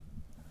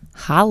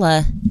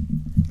Holla.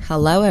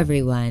 Hello,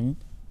 everyone.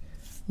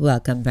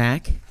 Welcome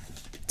back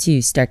to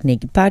Stark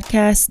Naked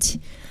Podcast.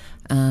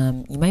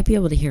 You might be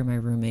able to hear my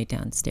roommate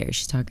downstairs.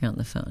 She's talking on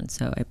the phone,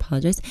 so I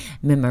apologize.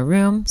 I'm in my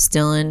room,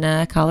 still in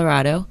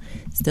Colorado,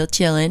 still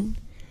chilling.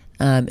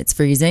 It's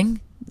freezing.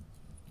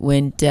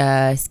 Went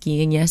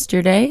skiing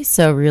yesterday,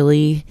 so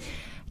really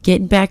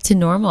getting back to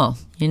normal,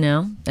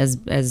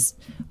 as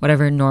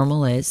whatever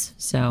normal is.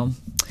 So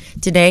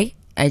today,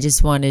 I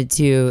just wanted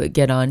to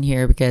get on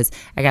here because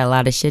I got a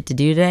lot of shit to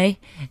do today,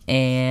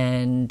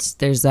 and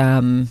there's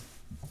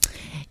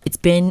it's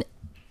been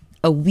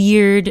a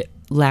weird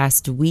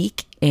last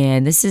week,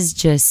 and this is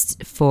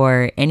just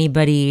for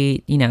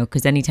anybody,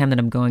 because anytime that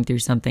I'm going through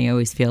something, I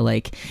always feel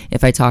like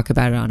if I talk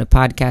about it on a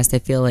podcast, I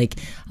feel like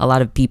a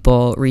lot of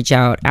people reach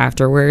out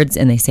afterwards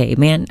and they say,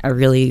 man, I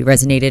really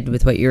resonated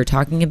with what you were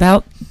talking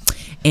about.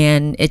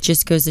 And it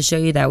just goes to show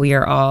you that we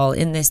are all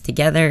in this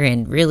together,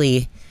 and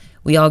really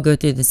we all go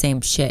through the same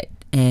shit.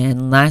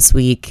 And last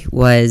week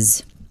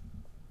was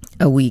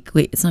a week.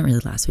 Wait, it's not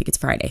really last week. It's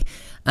Friday.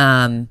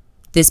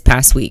 This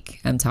past week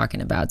I'm talking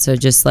about. So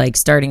just like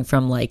starting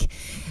from like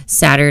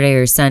Saturday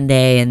or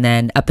Sunday and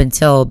then up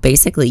until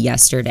basically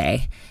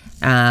yesterday,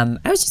 I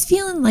was just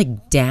feeling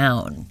like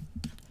down.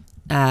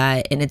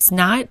 And it's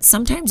not,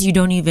 sometimes you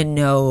don't even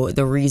know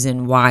the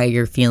reason why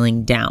you're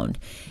feeling down.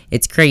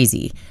 It's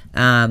crazy.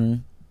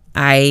 I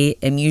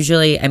am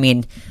usually,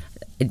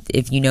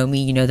 if you know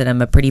me, you know that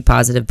I'm a pretty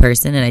positive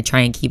person and I try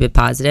and keep it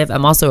positive.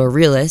 I'm also a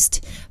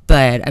realist,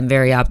 but I'm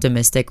very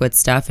optimistic with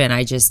stuff. And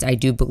I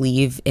do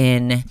believe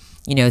in,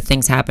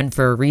 things happen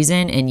for a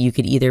reason, and you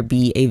could either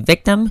be a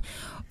victim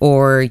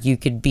or you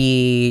could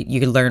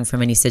learn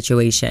from any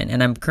situation.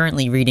 And I'm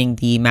currently reading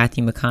the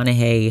Matthew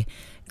McConaughey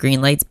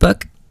Green Lights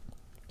book.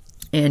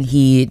 And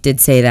he did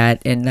say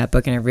that in that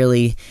book, and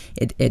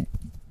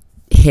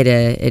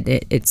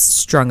it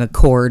strung a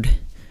chord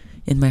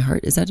in my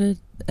heart. Is that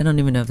I don't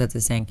even know if that's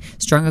a saying.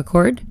 Strung a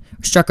chord?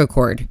 Struck a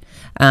chord.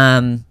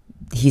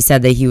 He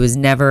said that he was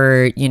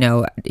never,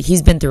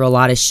 he's been through a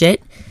lot of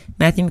shit,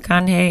 Matthew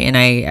McConaughey, and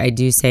I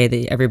do say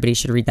that everybody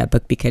should read that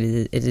book because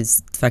it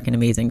is fucking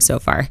amazing so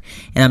far,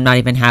 and I'm not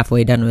even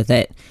halfway done with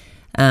it.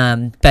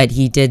 But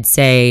he did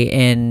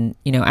say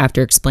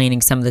after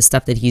explaining some of the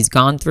stuff that he's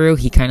gone through,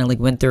 he kind of like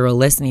went through a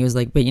list, and he was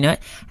like, but you know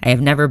what? I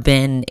have never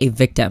been a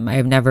victim. I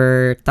have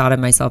never thought of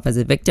myself as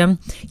a victim.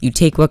 You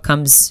take what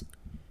comes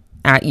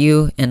at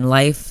you in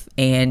life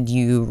and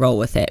you roll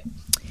with it.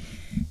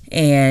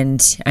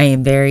 And I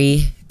am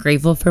very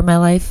grateful for my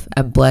life.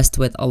 I'm blessed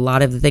with a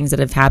lot of the things that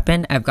have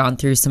happened. I've gone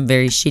through some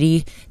very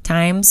shitty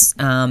times,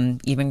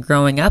 even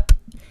growing up,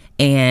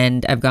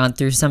 and I've gone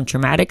through some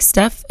traumatic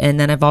stuff, and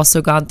then I've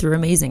also gone through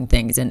amazing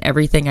things. And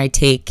everything I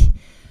take,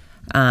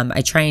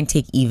 I try and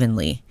take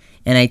evenly.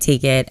 And I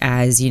take it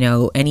as,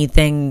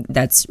 anything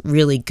that's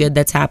really good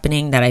that's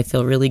happening that I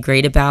feel really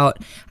great about.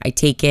 I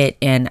take it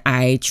and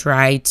I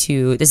try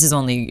to, this is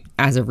only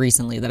as of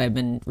recently that I've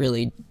been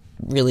really,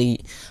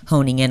 really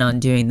honing in on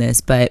doing this,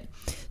 but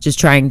just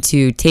trying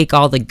to take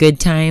all the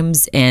good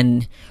times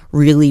and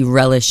really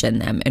relish in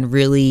them and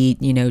really,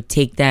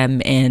 take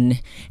them and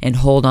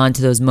hold on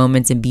to those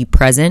moments and be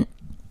present.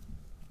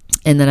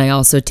 And then I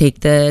also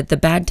take the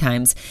bad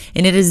times.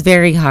 And it is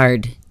very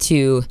hard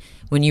to,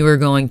 when you were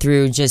going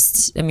through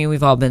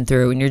we've all been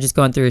through, when you're just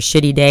going through a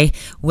shitty day.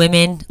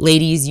 Women,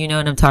 ladies, you know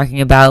what I'm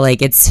talking about.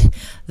 Like, it's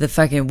the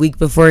fucking week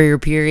before your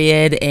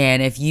period.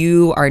 And if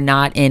you are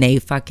not in a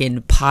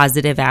fucking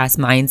positive ass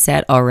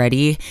mindset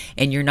already,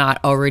 and you're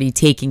not already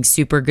taking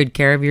super good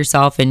care of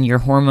yourself and your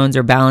hormones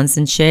are balanced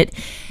and shit,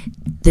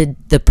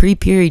 the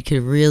pre-period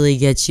could really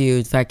get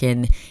you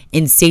fucking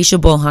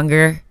insatiable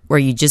hunger where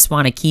you just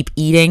want to keep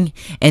eating,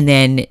 and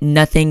then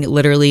nothing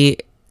literally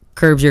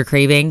curbs your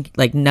craving.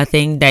 Like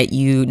nothing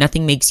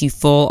makes you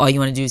full. All you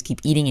want to do is keep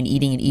eating and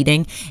eating and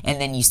eating,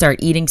 and then you start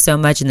eating so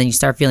much, and then you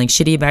start feeling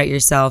shitty about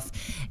yourself.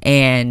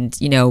 And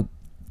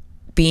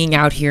being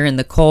out here in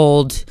the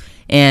cold,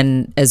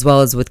 and as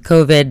well as with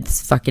COVID,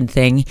 this fucking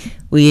thing,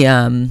 we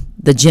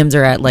the gyms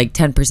are at like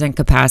 10%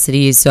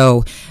 capacity.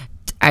 So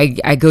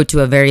I go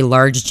to a very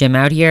large gym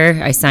out here.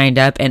 I signed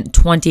up, and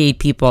 28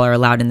 people are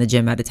allowed in the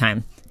gym at a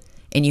time,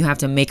 and you have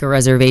to make a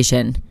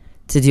reservation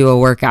to do a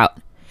workout.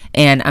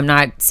 And I'm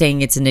not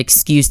saying it's an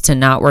excuse to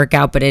not work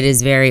out, but it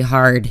is very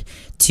hard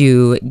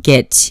to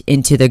get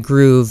into the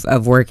groove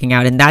of working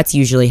out. And that's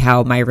usually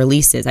how my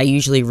release is. I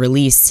usually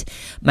release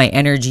my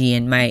energy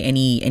and my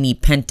any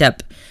pent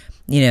up,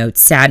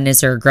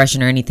 sadness or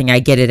aggression or anything. I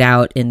get it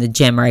out in the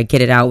gym, or I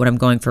get it out when I'm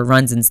going for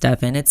runs and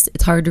stuff. And it's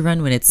hard to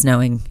run when it's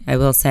snowing, I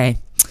will say.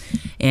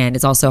 And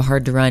it's also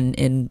hard to run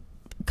in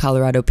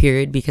Colorado,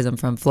 period, because I'm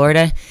from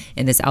Florida,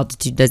 and this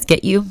altitude does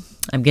get you.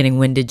 I'm getting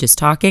winded just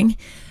talking.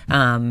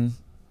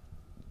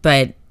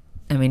 But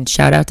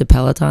shout out to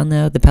Peloton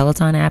though. The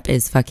Peloton app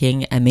is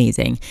fucking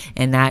amazing.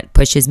 And that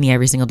pushes me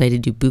every single day to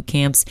do boot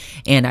camps.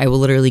 And I will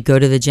literally go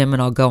to the gym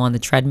and I'll go on the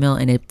treadmill,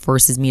 and it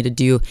forces me to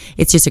do,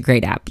 it's just a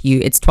great app.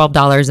 It's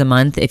 $12 a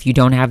month if you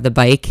don't have the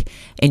bike,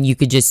 and you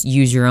could just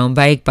use your own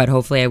bike. But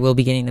hopefully I will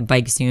be getting the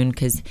bike soon,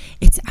 because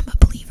I'm a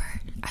believer.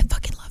 I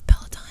fucking love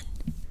Peloton.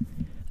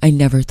 I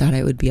never thought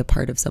I would be a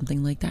part of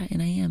something like that,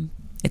 and I am.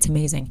 It's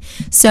amazing.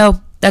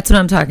 So that's what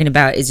I'm talking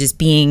about, is just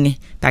being,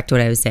 back to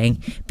what I was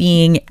saying,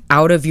 being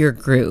out of your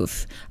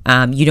groove.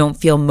 You don't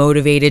feel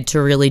motivated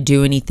to really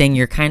do anything.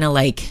 You're kind of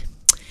like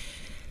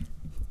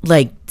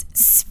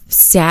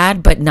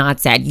sad, but not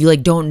sad. You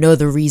like don't know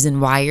the reason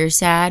why you're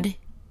sad.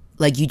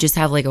 Like you just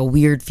have like a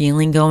weird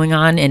feeling going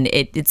on, and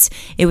it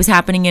was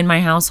happening in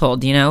my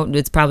household, you know.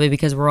 It's probably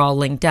because we're all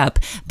linked up,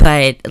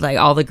 but like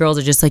all the girls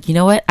are just like, you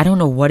know what? I don't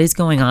know what is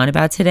going on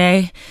about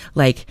today.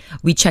 Like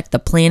we checked the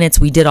planets,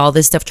 we did all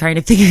this stuff trying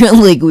to figure out,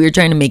 like we were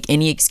trying to make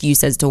any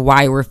excuse as to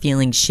why we're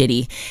feeling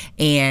shitty.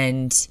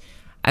 And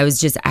I was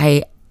just,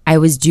 I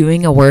was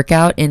doing a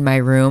workout in my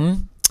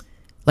room,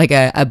 like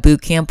a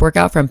boot camp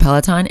workout from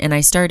Peloton, and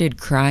I started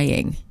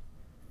crying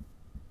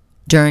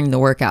during the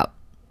workout.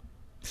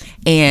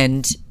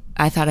 And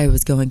I thought I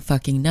was going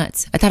fucking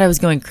nuts. I thought I was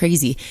going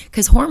crazy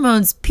because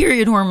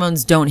period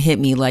hormones don't hit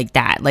me like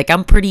that. Like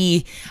I'm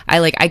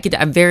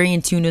very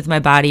in tune with my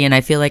body, and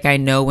I feel like I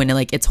know when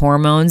it's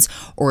hormones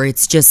or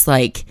it's just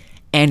like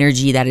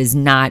energy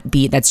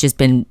that's just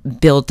been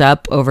built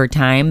up over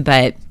time.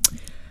 But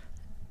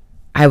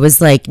I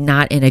was like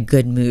not in a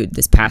good mood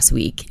this past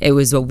week. It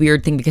was a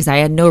weird thing because I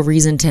had no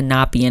reason to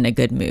not be in a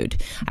good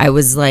mood.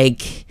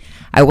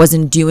 I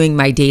wasn't doing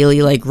my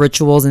daily like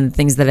rituals and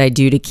things that I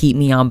do to keep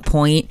me on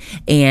point.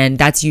 And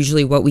that's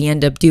usually what we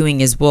end up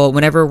doing is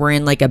whenever we're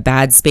in like a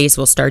bad space,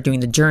 we'll start doing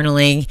the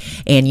journaling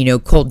and, you know,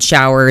 cold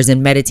showers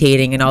and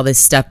meditating and all this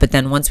stuff. But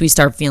then once we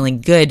start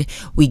feeling good,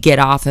 we get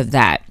off of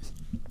that.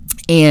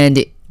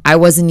 And I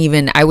was in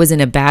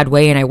a bad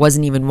way, and I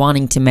wasn't even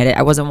wanting to meditate.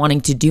 I wasn't wanting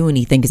to do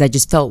anything because I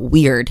just felt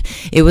weird.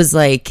 It was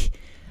like,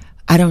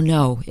 I don't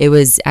know. It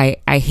was, I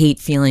hate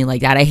feeling like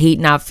that. I hate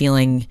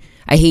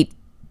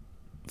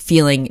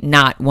feeling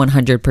not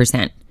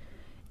 100%.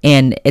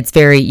 And it's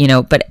very, you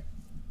know, but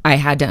I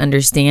had to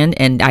understand,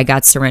 and I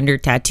got surrender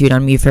tattooed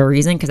on me for a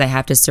reason, because I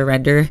have to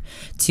surrender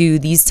to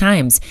these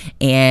times.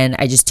 And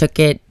I just took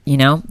it, you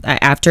know,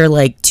 after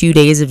like 2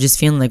 days of just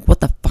feeling like, what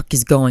the fuck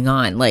is going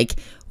on? Like,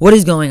 what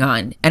is going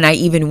on? And I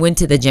even went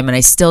to the gym and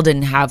I still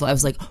I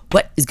was like,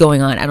 what is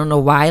going on? I don't know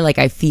why. Like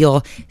I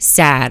feel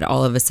sad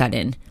all of a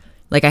sudden.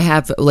 Like I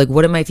have, like,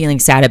 what am I feeling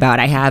sad about?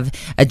 I have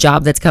a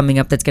job that's coming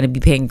up that's going to be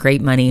paying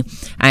great money.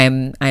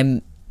 I'm,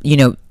 you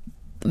know,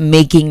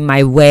 making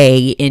my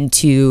way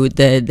into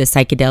the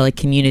psychedelic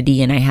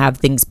community, and I have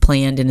things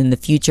planned and in the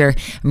future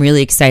I'm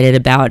really excited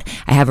about.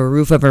 I have a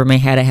roof over my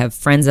head. I have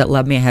friends that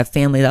love me. I have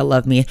family that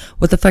love me.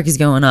 What the fuck is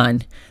going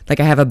on?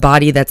 Like I have a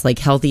body that's like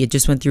healthy. It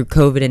just went through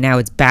COVID and now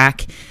it's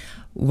back.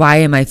 Why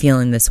am I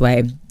feeling this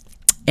way?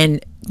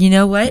 And you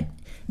know what?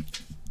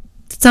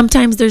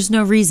 Sometimes there's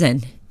no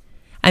reason.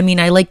 I mean,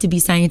 I like to be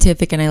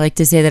scientific and I like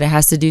to say that it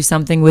has to do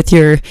something with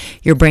your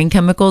brain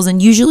chemicals,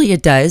 and usually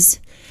it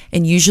does.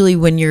 And usually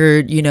when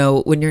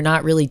you're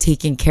not really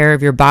taking care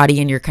of your body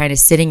and you're kind of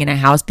sitting in a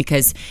house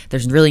because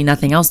there's really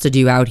nothing else to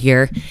do out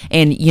here.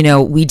 And, you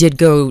know, we did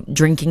go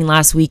drinking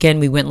last weekend.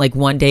 We went like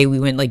one day, we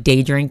went like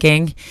day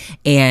drinking,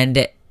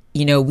 and,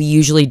 you know, we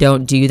usually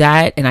don't do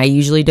that. And I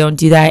usually don't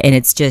do that. And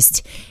it's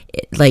just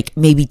like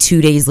maybe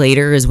 2 days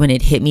later is when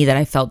it hit me that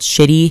I felt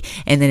shitty,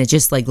 and then it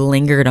just like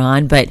lingered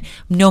on. But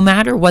no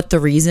matter what the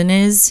reason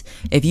is,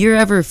 if you're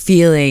ever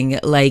feeling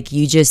like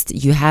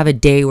you have a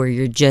day where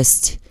you're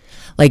just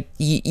like,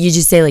 you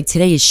just say like,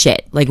 today is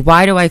shit. Like,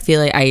 why do I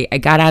feel like I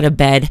got out of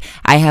bed?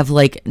 I have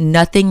like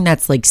nothing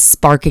that's like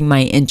sparking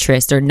my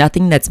interest or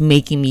nothing that's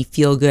making me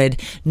feel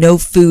good. No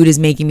food is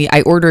making me,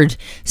 I ordered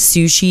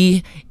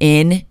sushi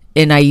in,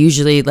 and I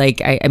usually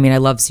like, I mean, I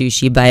love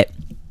sushi, but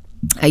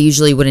I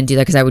usually wouldn't do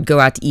that because I would go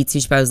out to eat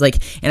sushi, but I was like,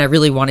 and I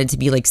really wanted to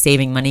be like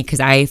saving money because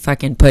I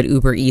fucking put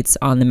Uber Eats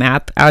on the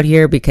map out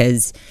here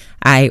because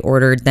I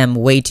ordered them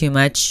way too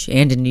much.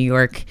 And in New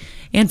York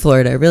and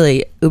Florida,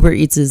 really, Uber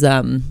Eats is,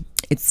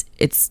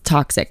 it's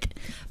toxic.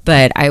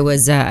 But I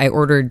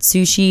ordered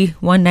sushi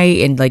one night,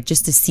 and like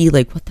just to see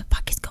like what the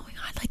fuck is going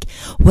on,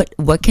 like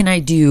what can I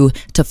do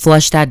to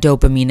flush that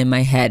dopamine in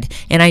my head.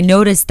 And I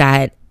noticed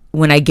that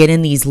when I get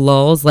in these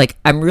lulls, like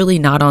I'm really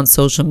not on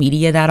social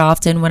media that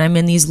often when I'm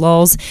in these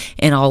lulls,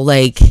 and I'll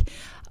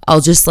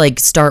just like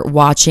start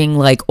watching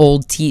like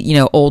old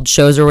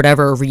shows or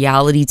whatever, or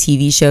reality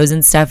TV shows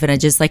and stuff, and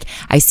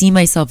I see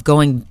myself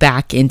going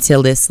back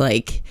into this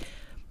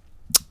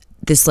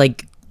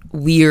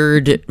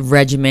weird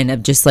regimen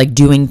of just like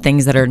doing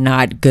things that are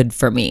not good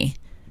for me.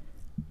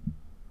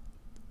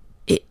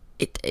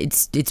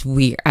 It's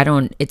weird.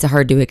 It's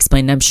hard to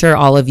explain. I'm sure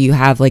all of you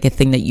have like a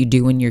thing that you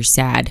do when you're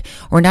sad,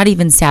 or not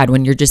even sad,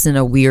 when you're just in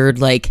a weird,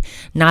 like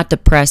not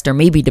depressed or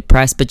maybe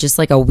depressed, but just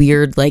like a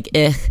weird like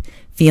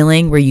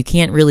feeling where you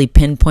can't really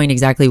pinpoint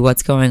exactly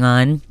what's going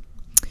on.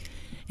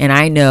 And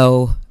I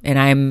know,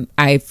 and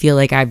I feel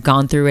like I've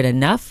gone through it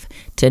enough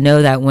to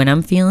know that when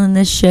I'm feeling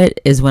this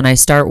shit is when I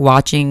start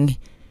watching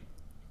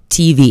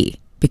TV,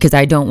 because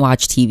I don't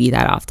watch TV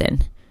that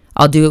often.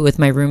 I'll do it with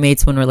my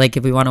roommates when we're like,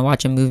 if we want to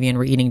watch a movie and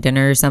we're eating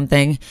dinner or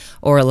something,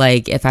 or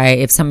like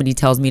if somebody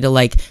tells me to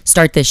like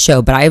start this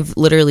show. But I've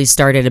literally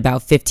started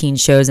about 15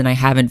 shows and I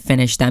haven't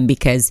finished them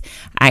because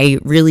I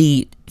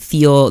really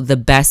feel the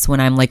best when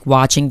I'm like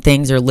watching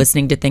things or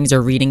listening to things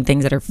or reading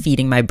things that are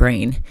feeding my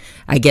brain.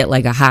 I get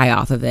like a high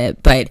off of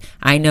it. But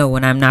I know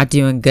when I'm not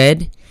doing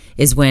good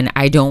is when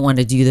I don't want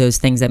to do those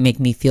things that make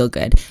me feel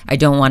good. I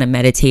don't want to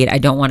meditate. I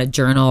don't want to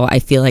journal. I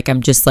feel like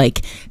I'm just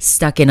like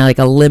stuck in like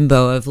a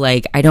limbo of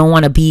like, I don't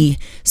want to be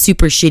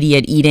super shitty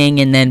at eating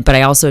but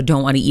I also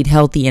don't want to eat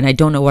healthy and I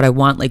don't know what I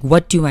want. Like,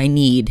 what do I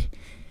need?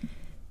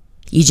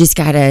 You just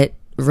got to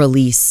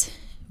release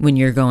when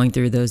you're going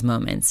through those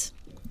moments.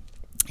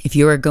 If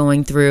you are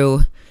going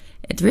through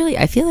it, really,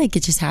 I feel like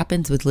it just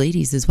happens with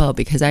ladies as well,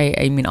 because I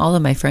mean, all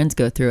of my friends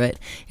go through it.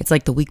 It's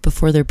like the week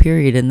before their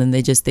period and then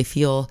they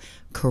feel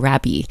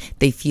crappy.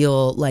 They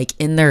feel like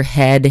in their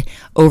head,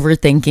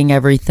 overthinking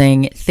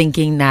everything,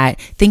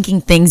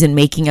 thinking things and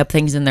making up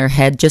things in their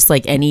head, just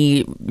like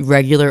any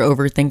regular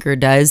overthinker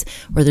does,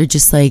 where they're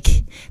just like,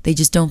 they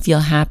just don't feel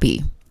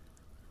happy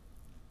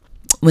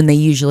when they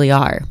usually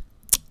are.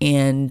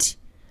 And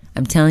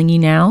I'm telling you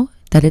now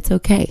that it's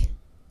okay.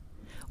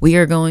 We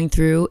are going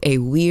through a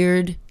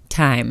weird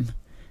time.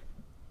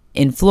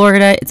 In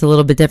Florida, it's a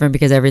little bit different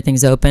because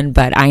everything's open,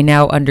 but I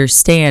now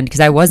understand, because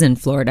I was in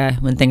Florida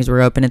when things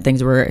were open and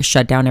things were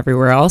shut down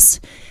everywhere else.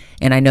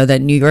 And I know that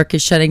New York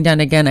is shutting down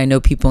again. I know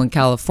people in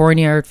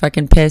California are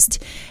fucking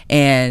pissed.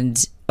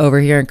 And over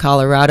here in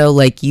Colorado,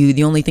 like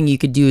the only thing you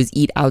could do is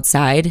eat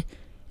outside,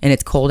 and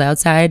it's cold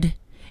outside.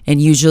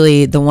 And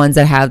usually the ones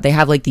they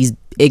have like these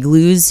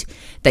igloos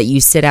that you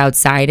sit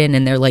outside in,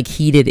 and they're like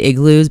heated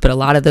igloos, but a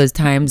lot of those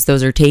times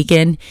those are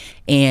taken,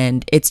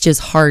 and it's just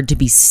hard to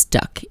be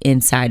stuck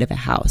inside of a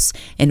house.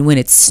 And when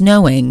it's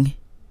snowing,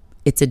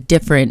 it's a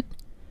different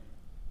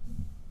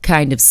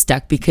kind of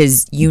stuck,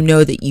 because you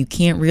know that you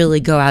can't really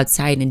go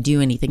outside and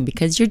do anything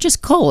because you're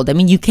just cold. I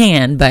mean, you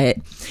can, but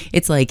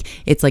it's like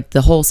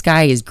the whole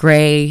sky is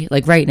gray.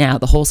 Like right now,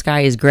 the whole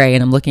sky is gray,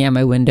 and I'm looking at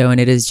my window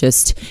and it is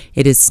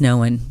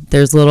snowing.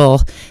 There's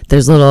little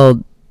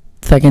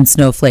fucking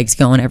snowflakes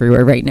going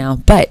everywhere right now.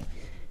 But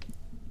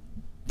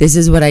this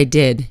is what I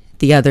did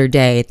the other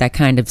day that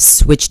kind of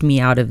switched me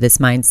out of this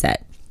mindset.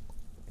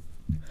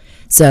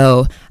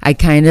 So I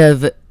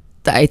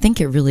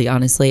think it really,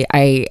 honestly,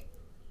 I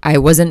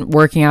wasn't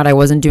working out. I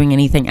wasn't doing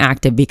anything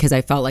active because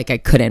I felt like I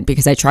couldn't,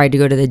 because I tried to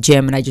go to the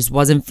gym and I just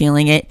wasn't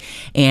feeling it.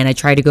 And I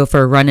tried to go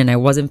for a run and I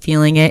wasn't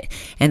feeling it.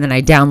 And then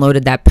I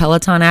downloaded that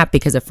Peloton app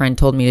because a friend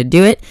told me to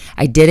do it.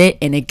 I did it,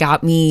 and it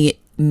got me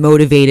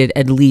motivated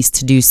at least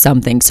to do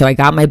something. So I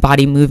got my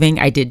body moving.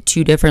 I did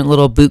 2 different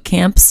little boot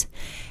camps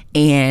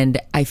and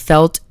I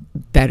felt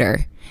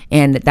better.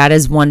 And that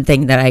is one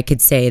thing that I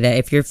could say, that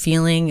if you're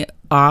feeling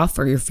off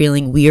or you're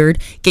feeling weird,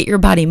 get your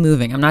body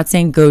moving. I'm not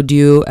saying go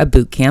do a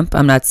boot camp.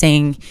 I'm not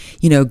saying,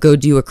 go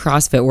do a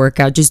CrossFit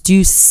workout. Just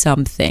do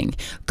something.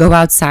 Go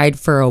outside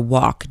for a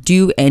walk.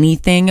 Do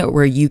anything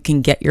where you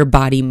can get your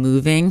body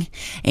moving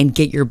and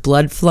get your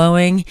blood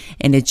flowing.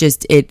 And the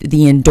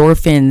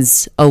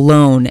endorphins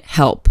alone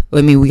help.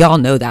 I mean, we all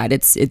know that.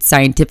 It's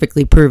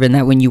scientifically proven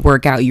that when you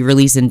work out, you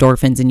release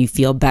endorphins and you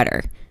feel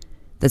better.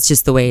 That's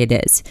just the way it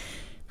is.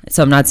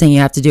 So I'm not saying you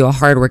have to do a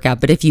hard workout,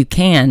 but if you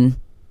can,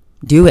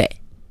 do it.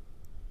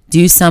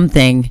 Do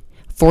something.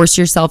 Force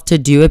yourself to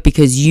do it,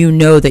 because you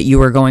know that you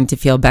are going to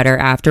feel better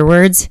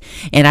afterwards.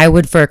 And I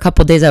would, for a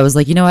couple of days, I was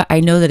like, you know what? I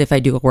know that if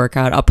I do a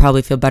workout, I'll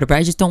probably feel better, but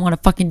I just don't want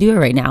to fucking do it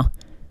right now.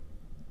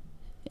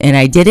 And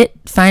I did it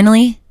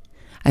finally.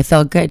 I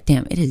felt good.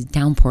 Damn, it is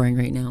downpouring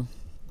right now.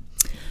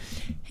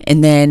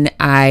 And then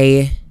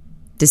I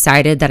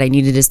decided that I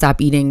needed to stop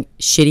eating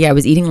shitty. I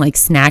was eating like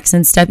snacks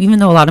and stuff, even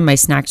though a lot of my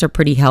snacks are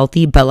pretty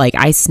healthy, but like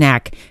I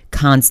snack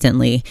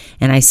constantly.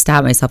 And I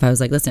stopped myself. I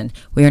was like, listen,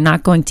 we are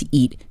not going to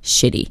eat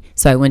shitty.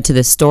 So I went to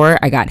the store.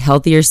 I got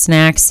healthier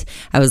snacks.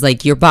 I was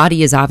like, your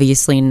body is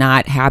obviously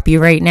not happy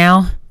right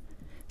now.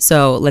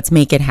 So let's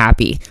make it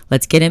happy.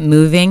 Let's get it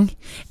moving.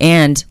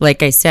 And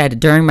like I said,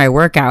 during my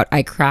workout,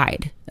 I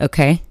cried.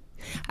 Okay.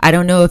 I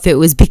don't know if it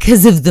was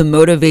because of the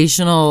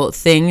motivational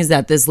things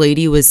that this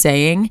lady was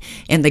saying,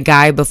 and the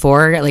guy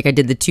before, like I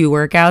did the 2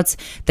 workouts,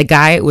 the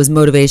guy was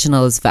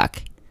motivational as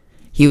fuck.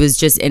 He was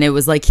just, and it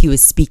was like he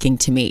was speaking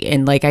to me.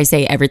 And like I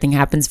say, everything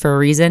happens for a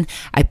reason.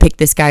 I picked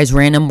this guy's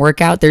random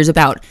workout. There's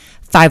about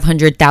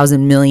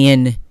 500,000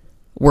 million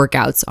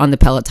workouts on the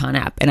Peloton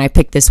app, and I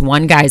picked this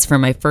one guy's for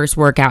my first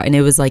workout, and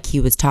it was like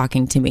he was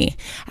talking to me.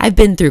 I've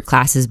been through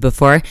classes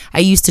before. I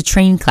used to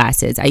train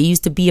classes. I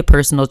used to be a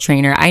personal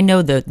trainer. I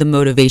know the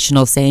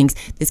motivational sayings.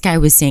 This guy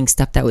was saying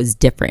stuff that was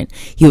different.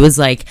 He was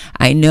like,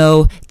 I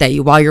know that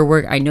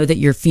I know that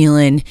you're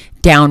feeling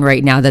down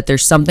right now, that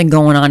there's something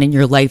going on in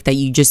your life that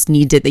you just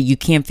need to, that you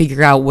can't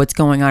figure out what's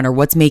going on or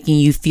what's making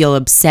you feel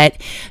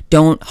upset.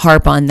 Don't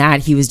harp on that.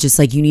 He was just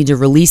like, you need to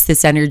release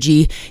this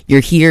energy. You're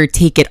here,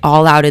 take it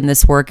all out in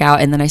this workout.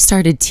 And then I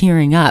started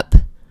tearing up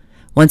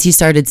once he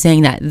started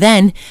saying that.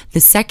 Then the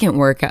second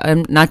workout,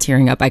 I'm not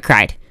tearing up, I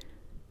cried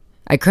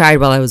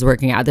while I was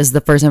working out. This is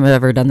the first time I've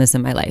ever done this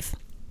in my life.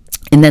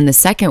 And then the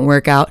second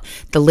workout,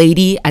 the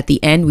lady at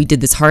the end, we did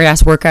this hard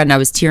ass workout and I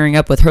was tearing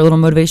up with her little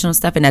motivational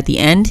stuff. And at the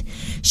end,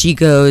 she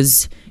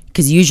goes,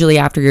 because usually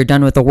after you're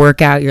done with a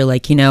workout, you're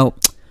like,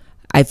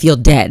 I feel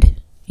dead.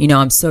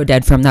 I'm so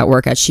dead from that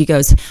workout. She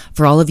goes,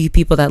 for all of you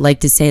people that like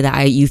to say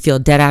that you feel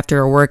dead after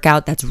a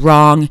workout, that's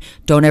wrong.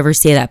 Don't ever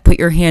say that. Put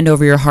your hand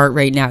over your heart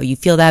right now. You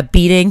feel that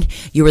beating?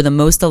 You are the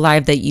most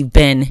alive that you've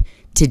been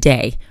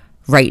today,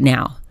 right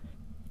now.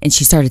 And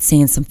she started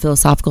saying some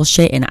philosophical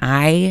shit and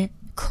I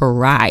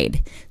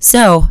cried.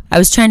 So I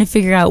was trying to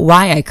figure out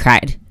why I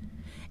cried.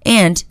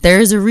 And there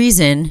is a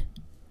reason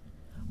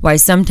why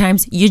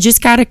sometimes you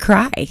just gotta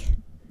cry.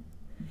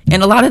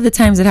 And a lot of the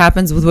times it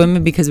happens with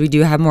women because we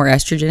do have more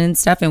estrogen and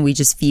stuff and we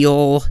just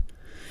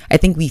I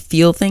think we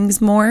feel things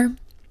more.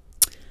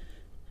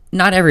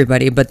 Not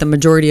everybody, but the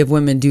majority of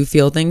women do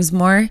feel things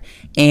more.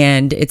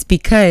 And it's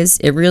because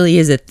it really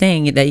is a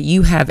thing that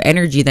you have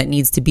energy that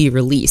needs to be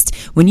released.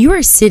 When you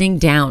are sitting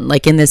down,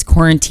 like in this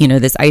quarantine or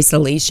this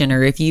isolation,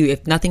 or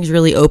if nothing's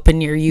really open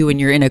near you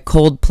and you're in a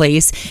cold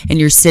place and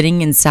you're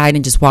sitting inside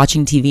and just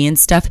watching TV and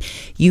stuff,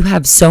 you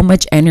have so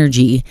much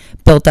energy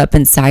built up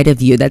inside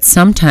of you that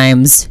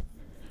sometimes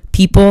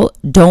people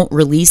don't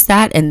release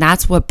that, and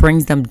that's what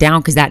brings them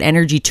down, because that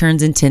energy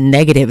turns into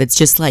negative. It's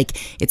just like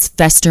it's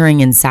festering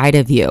inside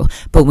of you.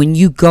 But when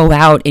you go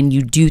out and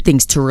you do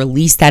things to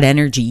release that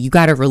energy, you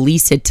got to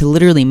release it to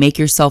literally make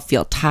yourself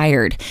feel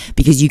tired,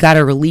 because you got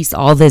to release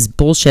all this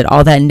bullshit,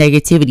 all that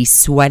negativity,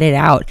 sweat it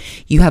out.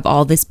 You have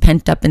all this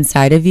pent up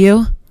inside of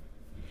you.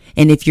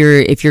 And if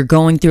you're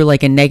going through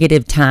like a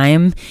negative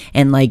time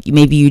and like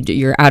maybe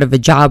you're out of a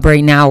job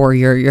right now, or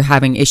you're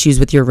having issues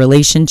with your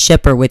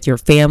relationship or with your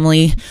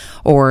family,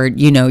 or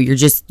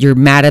you're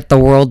mad at the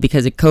world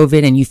because of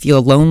COVID and you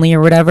feel lonely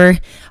or whatever,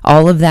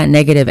 all of that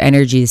negative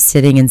energy is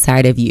sitting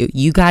inside of you.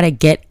 You got to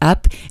get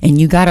up and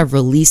you got to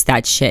release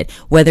that shit,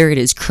 whether it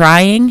is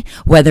crying,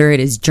 whether it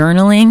is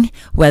journaling,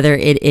 whether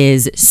it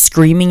is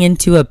screaming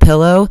into a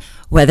pillow,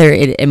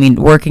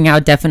 working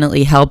out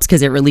definitely helps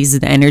because it releases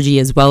the energy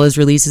as well as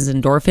releases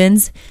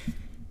endorphins.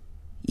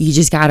 You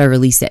just got to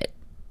release it,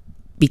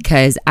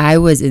 because I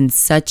was in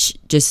such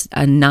just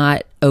a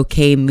not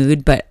okay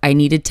mood, but I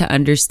needed to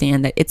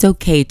understand that it's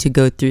okay to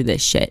go through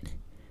this shit.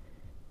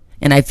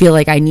 And I feel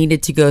like I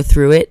needed to go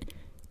through it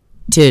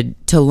to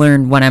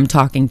learn what I'm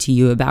talking to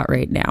you about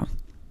right now,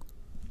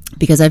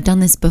 because I've done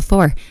this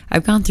before.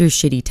 I've gone through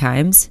shitty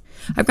times.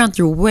 I've gone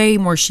through way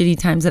more shitty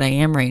times than I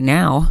am right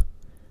now.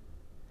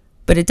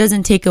 But it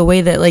doesn't take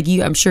away that, like,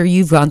 I'm sure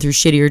you've gone through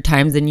shittier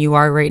times than you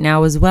are right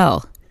now as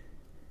well.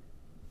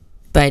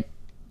 But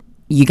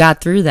you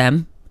got through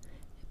them.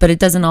 But it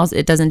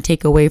doesn't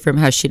take away from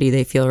how shitty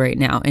they feel right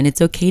now. And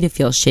it's okay to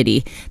feel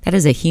shitty. That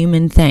is a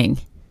human thing.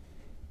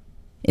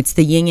 It's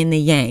the yin and the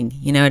yang.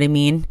 You know what I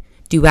mean?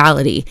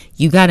 Duality.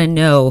 You got to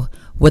know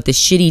what the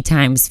shitty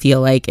times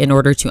feel like in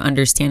order to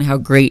understand how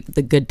great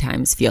the good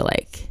times feel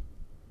like.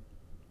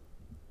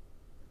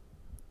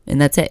 And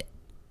that's it.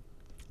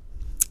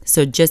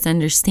 So just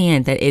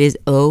understand that it is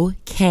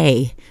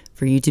okay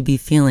for you to be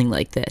feeling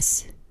like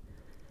this,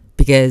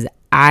 because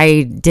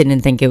I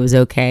didn't think it was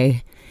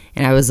okay.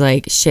 And I was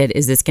like, shit,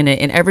 is this gonna,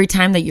 and every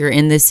time that you're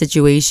in this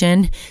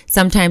situation,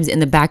 sometimes in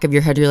the back of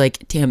your head, you're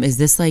like, damn, is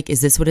this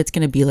what it's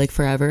gonna be like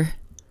forever?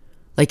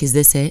 Like, is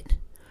this it?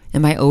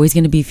 Am I always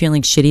going to be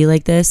feeling shitty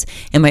like this?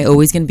 Am I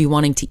always going to be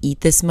wanting to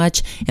eat this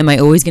much? Am I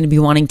always going to be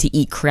wanting to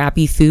eat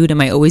crappy food? Am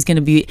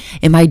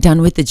I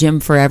done with the gym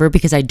forever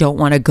because I don't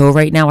want to go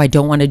right now? I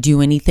don't want to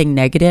do anything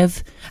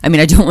negative. I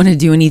don't want to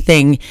do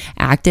anything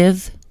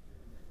active.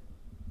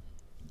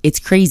 It's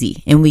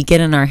crazy. And we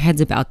get in our heads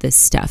about this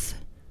stuff.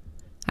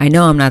 I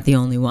know I'm not the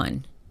only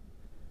one.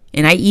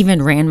 And I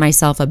even ran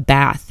myself a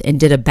bath and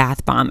did a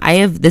bath bomb.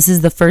 This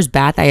is the first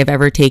bath I have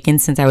ever taken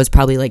since I was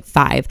probably like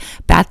 5.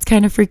 Baths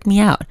kind of freak me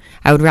out.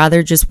 I would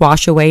rather just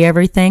wash away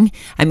everything.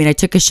 I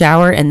took a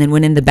shower and then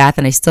went in the bath,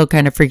 and I still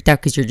kind of freaked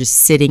out because you're just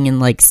sitting in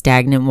like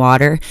stagnant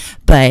water.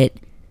 But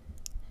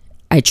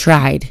I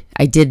tried.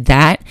 I did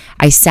that.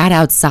 I sat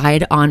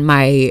outside on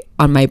my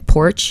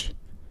porch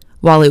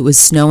while it was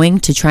snowing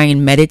to try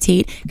and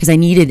meditate, because I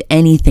needed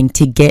anything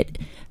to get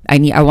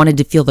I wanted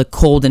to feel the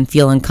cold and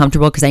feel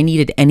uncomfortable, because I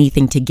needed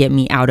anything to get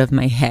me out of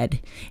my head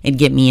and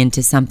get me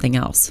into something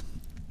else.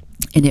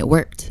 And it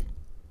worked.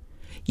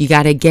 You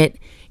got to get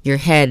your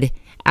head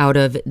out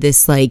of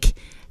this like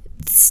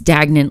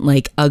stagnant,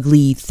 like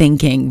ugly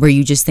thinking where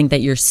you just think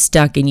that you're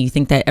stuck and you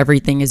think that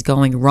everything is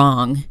going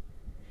wrong.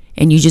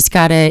 And you just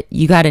got to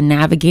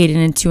navigate it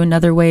into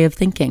another way of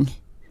thinking.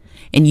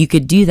 And you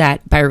could do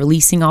that by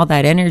releasing all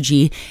that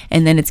energy.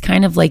 And then it's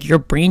kind of like your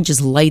brain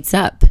just lights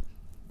up.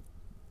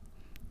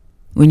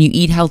 When you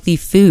eat healthy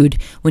food,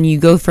 when you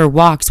go for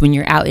walks, when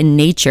you're out in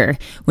nature,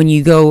 when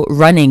you go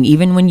running,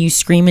 even when you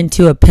scream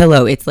into a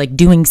pillow, it's like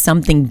doing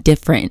something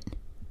different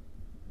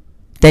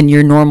than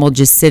your normal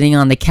just sitting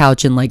on the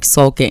couch and like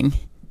sulking.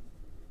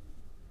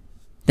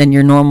 than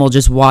your normal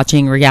just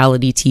watching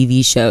reality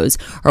TV shows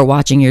or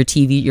watching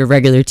your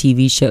regular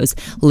TV shows.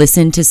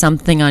 Listen to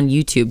something on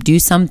YouTube.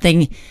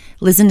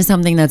 Listen to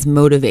something that's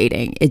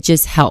motivating. It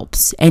just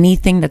helps.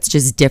 Anything that's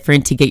just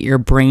different to get your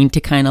brain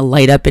to kind of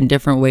light up in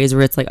different ways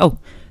where it's like, oh,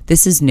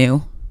 this is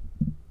new.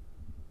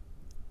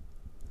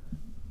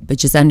 But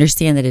just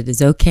understand that it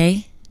is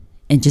okay.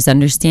 And just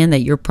understand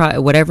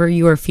that whatever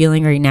you are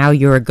feeling right now,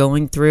 you are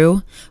going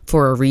through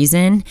for a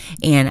reason.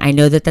 And I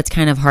know that that's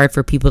kind of hard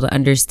for people to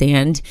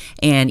understand.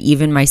 And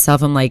even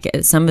myself, I'm like,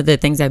 some of the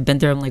things I've been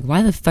through, I'm like,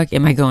 why the fuck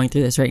am I going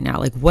through this right now?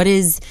 Like, what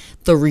is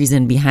the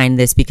reason behind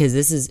this? Because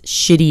this is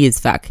shitty as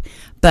fuck.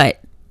 But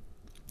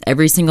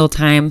every single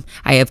time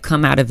I have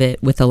come out of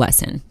it with a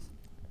lesson.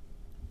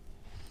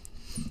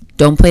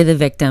 Don't play the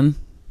victim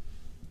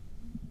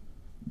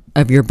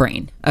of your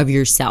brain, of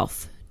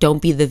yourself. Don't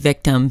be the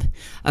victim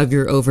of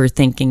your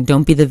overthinking.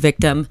 Don't be the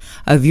victim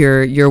of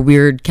your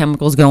weird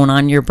chemicals going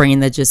on in your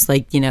brain that just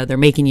like, they're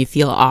making you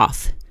feel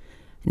off.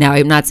 Now,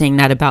 I'm not saying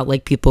that about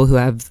like people who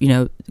have,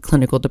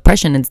 clinical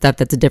depression and stuff.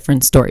 That's a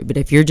different story. But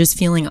if you're just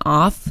feeling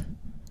off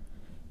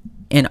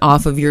and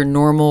off of your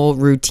normal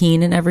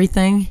routine and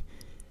everything,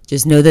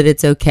 just know that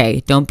it's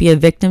okay. Don't be a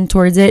victim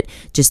towards it.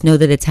 Just know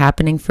that it's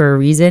happening for a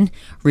reason.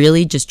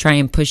 Really just try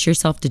and push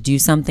yourself to do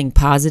something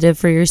positive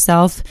for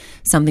yourself,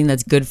 something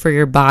that's good for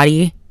your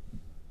body,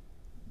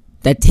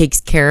 that takes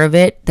care of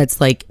it,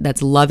 that's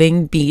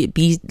loving.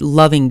 Be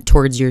loving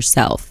towards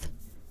yourself.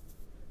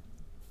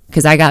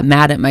 Because I got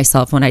mad at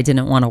myself when I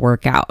didn't want to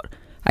work out.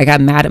 I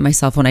got mad at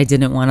myself when I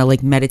didn't want to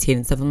like meditate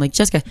and stuff. I'm like,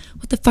 Jessica,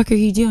 what the fuck are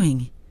you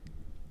doing?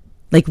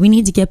 Like, we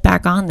need to get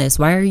back on this.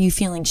 Why are you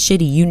feeling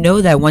shitty? You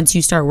know that once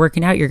you start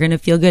working out, you're going to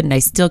feel good. And I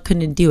still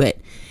couldn't do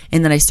it.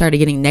 And then I started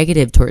getting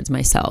negative towards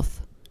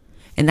myself.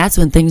 And that's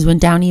when things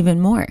went down even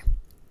more.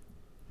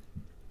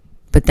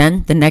 But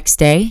then the next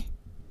day,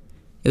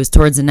 it was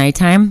towards the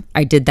nighttime.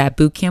 I did that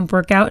boot camp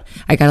workout.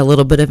 I got a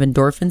little bit of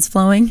endorphins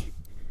flowing.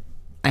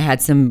 I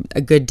had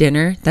a good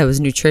dinner that was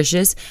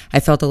nutritious.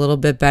 I felt a little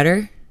bit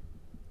better.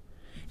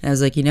 And I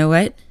was like, you know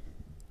what?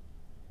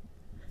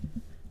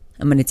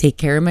 I'm going to take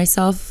care of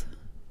myself.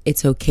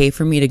 It's okay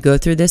for me to go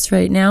through this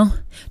right now.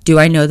 Do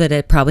I know that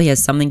it probably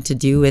has something to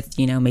do with,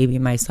 maybe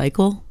my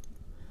cycle?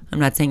 I'm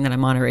not saying that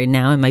I'm on it right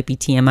now. It might be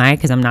TMI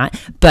because I'm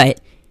not. But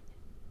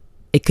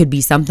it could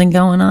be something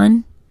going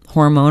on,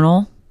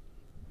 hormonal.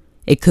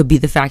 It could be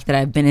the fact that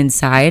I've been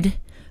inside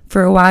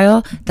for a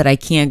while, that I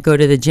can't go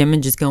to the gym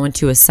and just go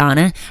into a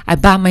sauna. I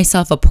bought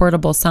myself a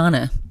portable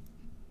sauna.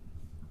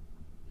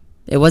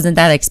 It wasn't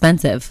that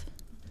expensive.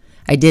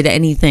 I did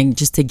anything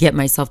just to get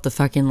myself to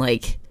fucking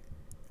like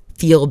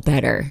feel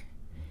better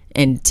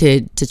and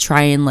to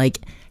try and like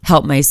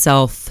help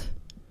myself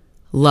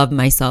love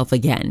myself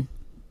again.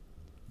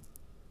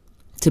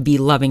 To be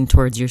loving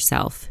towards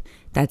yourself.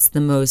 That's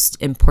the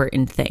most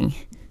important thing.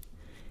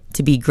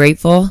 To be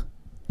grateful,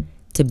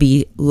 to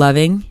be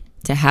loving,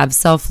 to have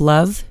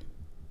self-love,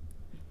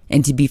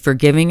 and to be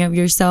forgiving of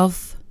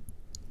yourself.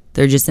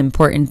 They're just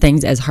important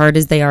things, as hard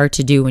as they are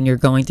to do when you're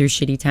going through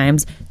shitty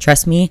times.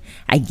 Trust me,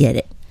 I get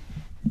it.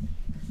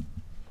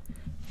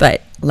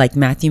 But like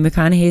Matthew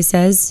McConaughey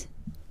says,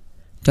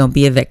 don't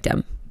be a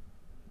victim.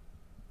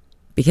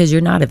 Because you're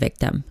not a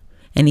victim.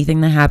 Anything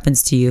that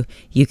happens to you,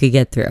 you could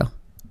get through.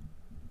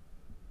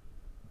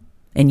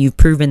 And you've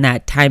proven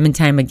that time and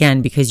time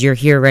again because you're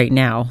here right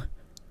now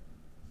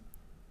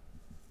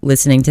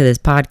listening to this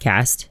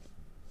podcast.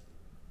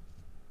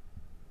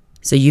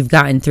 So you've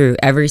gotten through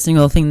every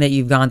single thing that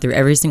you've gone through,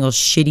 every single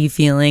shitty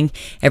feeling,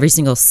 every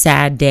single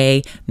sad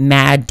day,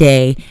 mad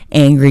day,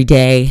 angry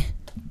day,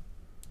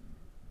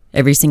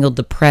 every single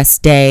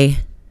depressed day,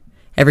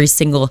 every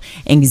single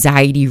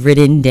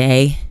anxiety-ridden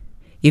day.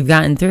 You've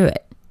gotten through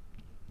it.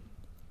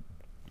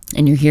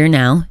 And you're here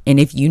now. And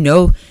if you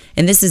know,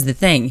 and this is the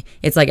thing,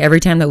 it's like every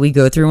time that we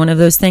go through one of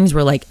those things,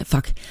 we're like,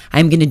 fuck,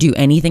 I'm going to do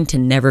anything to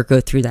never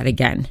go through that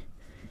again.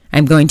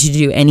 I'm going to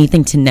do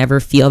anything to never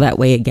feel that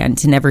way again,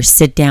 to never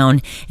sit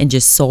down and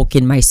just sulk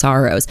in my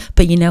sorrows.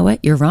 But you know what?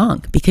 You're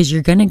wrong, because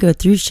you're going to go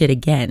through shit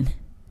again.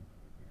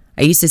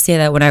 I used to say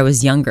that when I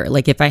was younger.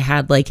 Like if I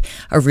had like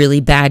a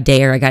really bad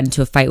day or I got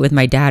into a fight with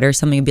my dad or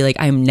something, I'd be like,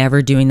 I'm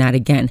never doing that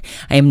again.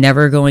 I am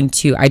never going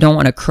to, I don't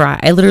want to cry.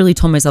 I literally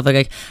told myself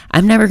like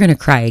I'm never going to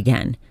cry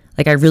again.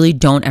 Like I really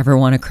don't ever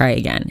want to cry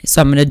again.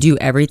 So I'm going to do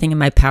everything in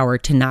my power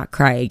to not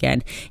cry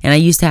again. And I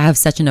used to have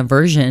such an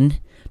aversion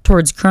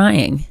towards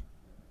crying.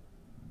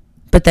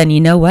 But then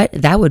you know what?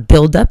 That would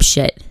build up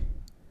shit.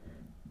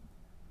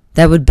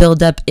 That would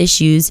build up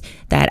issues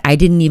that I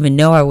didn't even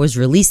know I was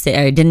releasing.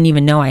 I didn't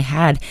even know I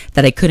had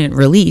that I couldn't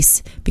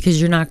release because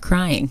you're not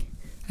crying.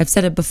 I've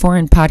said it before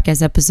in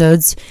podcast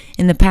episodes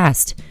in the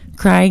past.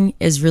 Crying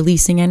is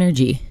releasing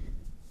energy.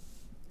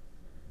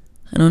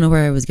 I don't know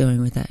where I was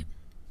going with that.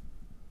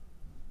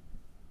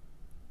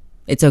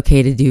 It's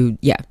okay to do,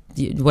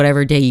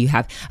 whatever day you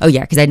have. Oh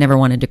yeah, because I never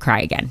wanted to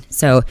cry again.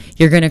 So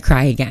you're going to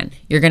cry again.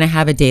 You're going to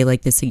have a day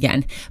like this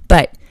again.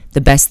 But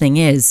the best thing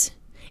is,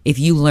 if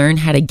you learn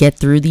how to get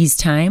through these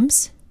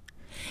times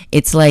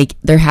It's like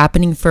they're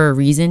happening for a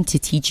reason, to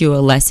teach you a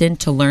lesson,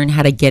 to learn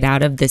how to get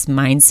out of this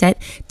mindset,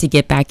 to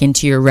get back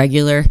into your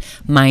regular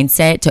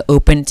mindset,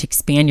 to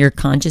expand your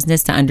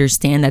consciousness, to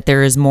understand that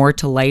there is more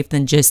to life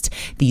than just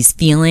these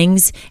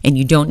feelings, and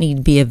you don't need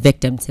to be a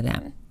victim to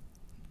them.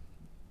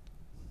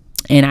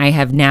 And I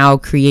have now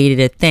created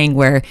a thing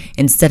where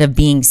instead of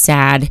being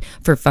sad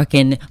for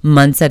fucking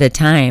months at a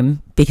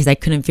time because I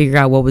couldn't figure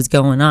out what was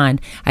going on,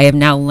 I have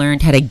now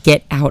learned how to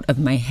get out of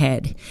my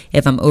head.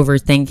 If I'm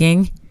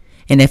overthinking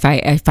and if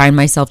I find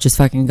myself just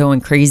fucking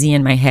going crazy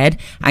in my head,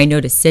 I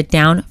know to sit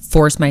down,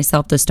 force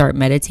myself to start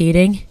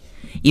meditating,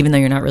 even though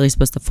you're not really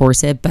supposed to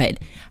force it. But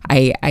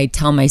I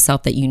tell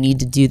myself that you need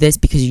to do this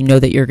because you know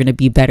that you're going to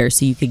be better,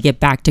 so you could get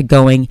back to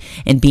going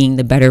and being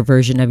the better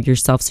version of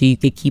yourself, so you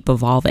could keep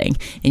evolving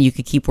and you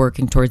could keep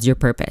working towards your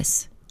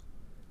purpose.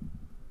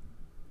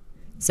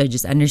 So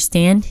just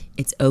understand,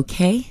 it's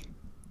okay.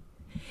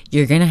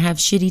 You're going to have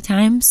shitty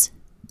times.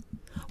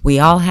 We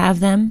all have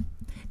them.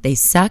 They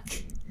suck.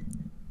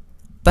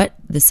 But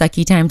the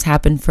sucky times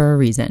happen for a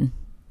reason.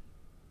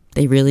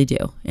 They really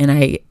do. And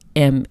I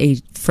am a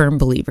firm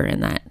believer in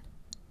that.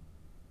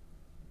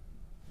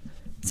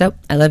 So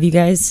I love you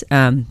guys.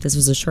 This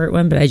was a short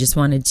one, but I just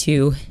wanted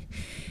to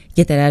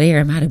get that out of here.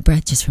 I'm out of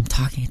breath just from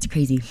talking. It's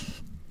crazy.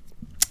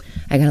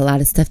 I got a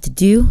lot of stuff to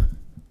do.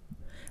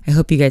 I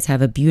hope you guys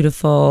have a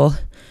beautiful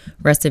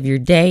rest of your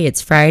day.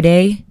 It's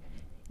Friday,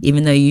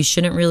 even though you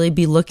shouldn't really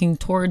be looking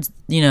towards,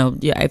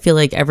 I feel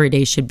like every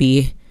day should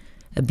be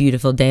a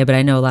beautiful day, but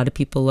I know a lot of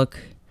people look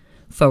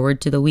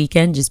forward to the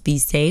weekend. Just be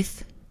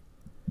safe.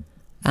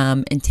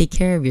 And take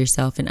care of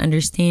yourself, and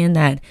understand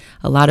that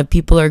a lot of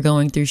people are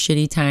going through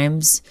shitty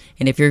times.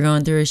 And if you're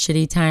going through a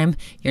shitty time,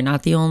 you're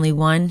not the only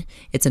one.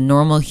 It's a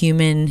normal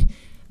human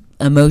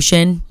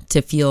emotion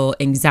to feel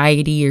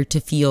anxiety, or to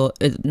feel,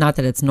 not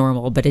that it's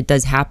normal, but it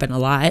does happen a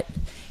lot.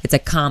 It's a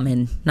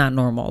common, not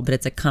normal, but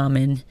it's a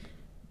common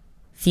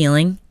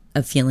feeling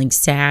of feeling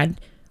sad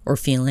or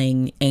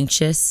feeling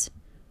anxious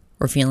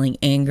or feeling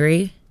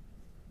angry.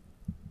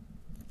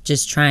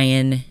 Just try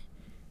and,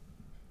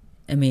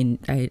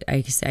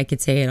 I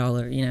could say it all,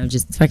 or,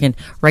 just fucking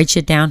write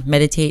shit down,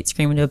 meditate,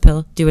 scream into a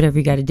pillow, do whatever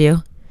you got to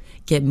do.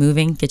 Get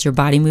moving, get your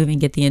body moving,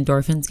 get the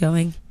endorphins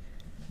going.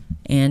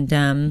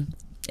 And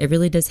it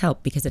really does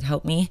help, because it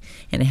helped me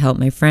and it helped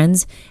my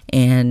friends.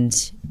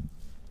 And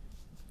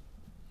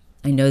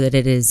I know that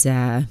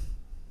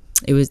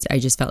I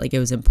just felt like it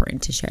was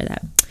important to share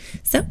that.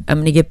 So I'm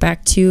going to get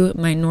back to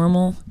my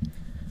normal,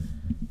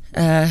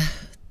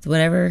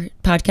 whatever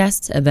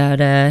podcast about,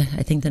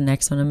 I think the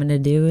next one I'm going to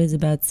do is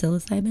about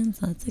psilocybin,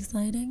 so that's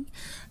exciting.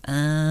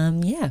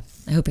 I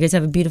hope you guys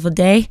have a beautiful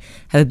day,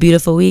 have a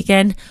beautiful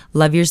weekend,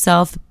 love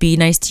yourself, be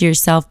nice to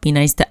yourself, be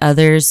nice to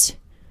others.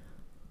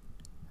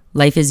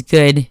 Life is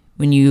good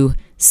when you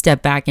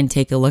step back and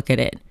take a look at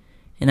it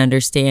and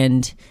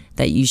understand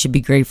that you should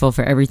be grateful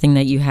for everything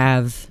that you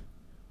have,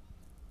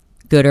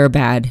 good or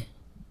bad,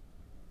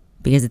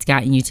 because it's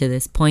gotten you to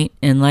this point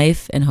in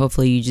life, and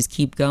hopefully you just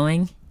keep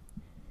going.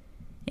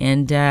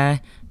 And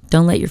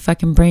don't let your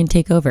fucking brain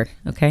take over,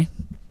 okay?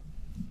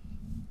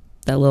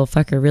 That little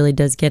fucker really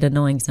does get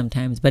annoying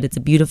sometimes, but it's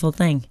a beautiful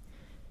thing.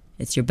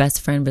 It's your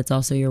best friend, but it's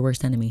also your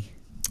worst enemy.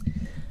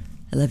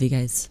 I love you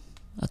guys.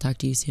 I'll talk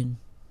to you soon.